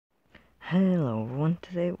Hello everyone,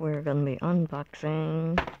 today we're gonna be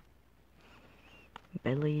unboxing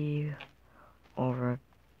Billy Over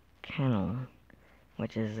Kennel,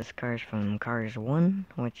 which is this car from Cars 1,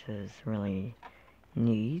 which is really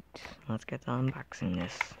neat. Let's get to unboxing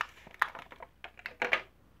this.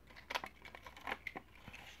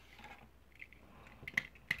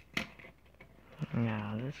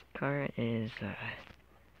 Now this car is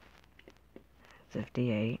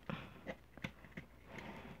 58.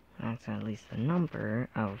 That's at least the number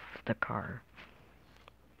of the car.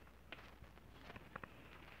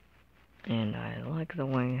 And I like the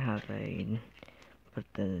way how they put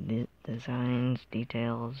the designs,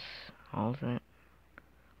 details, all of it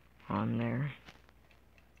on there.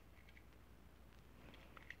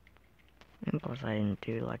 And plus I didn't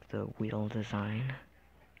do like the wheel design.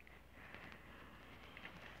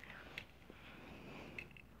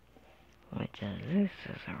 Which is,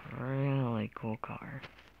 this is a really cool car.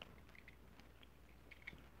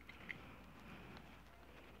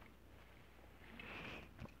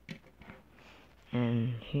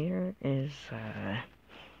 And here is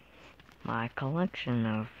my collection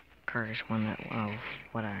of Cars 1 of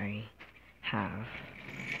what I have.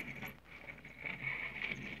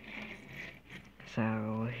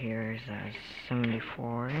 So here's a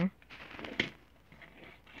 74.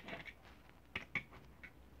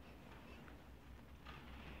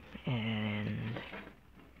 And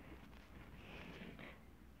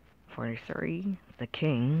 43, the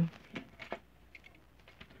King.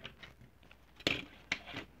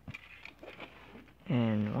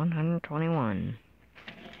 And 121.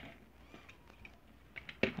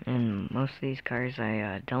 And most of these cars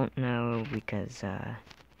I don't know because I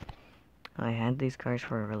had these cars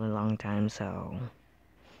for a really long time, so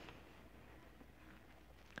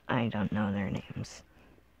I don't know their names.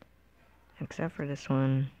 Except for this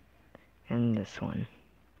one and this one.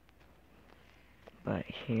 But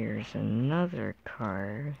here's another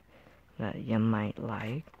car that you might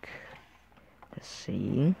like to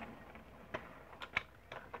see.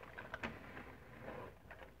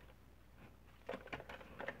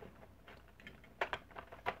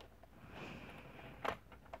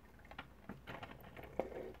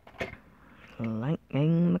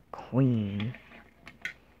 Lightning McQueen.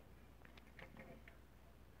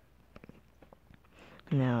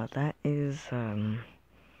 Now that is the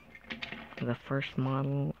first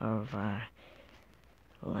model of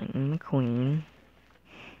Lightning McQueen.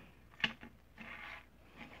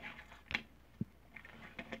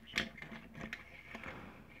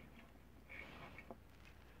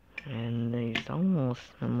 And he's almost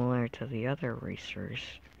similar to the other racers.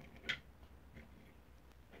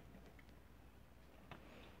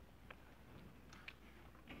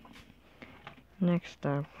 Next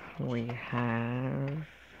up, we have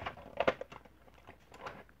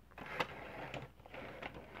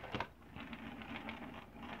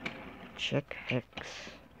Chick Hicks.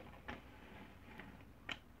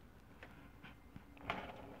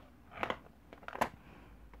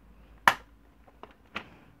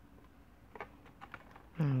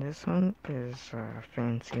 And this one is a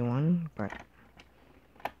fancy one, but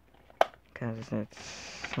because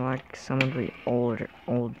it's like some of the old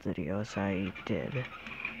videos I did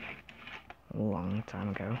a long time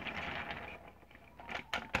ago.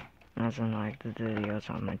 As in like the videos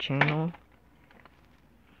on my channel.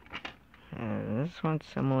 This one's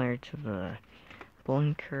similar to the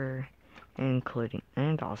blinker, including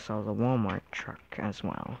and also the Walmart truck as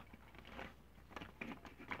well.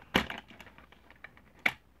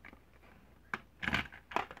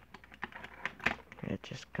 It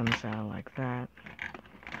just comes out like that.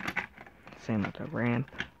 Same with the ramp.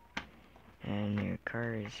 And your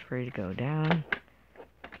car is free to go down.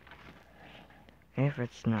 If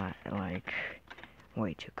it's not, like,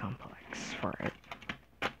 way too complex for it.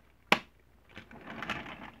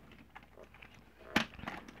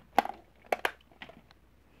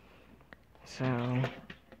 So,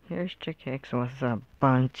 here's Chick Hicks with a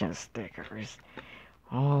bunch of stickers.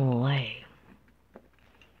 Holy.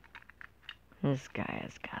 This guy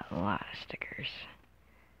has got a lot of stickers.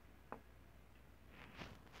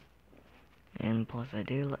 And plus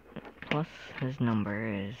plus his number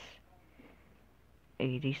is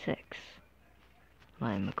 86.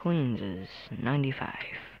 Lightning McQueen's is 95.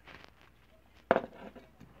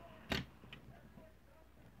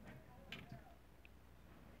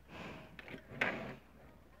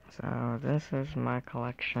 So this is my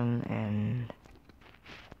collection, and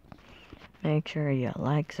make sure you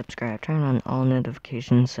like, subscribe, turn on all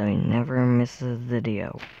notifications so you never miss a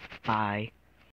video. Bye.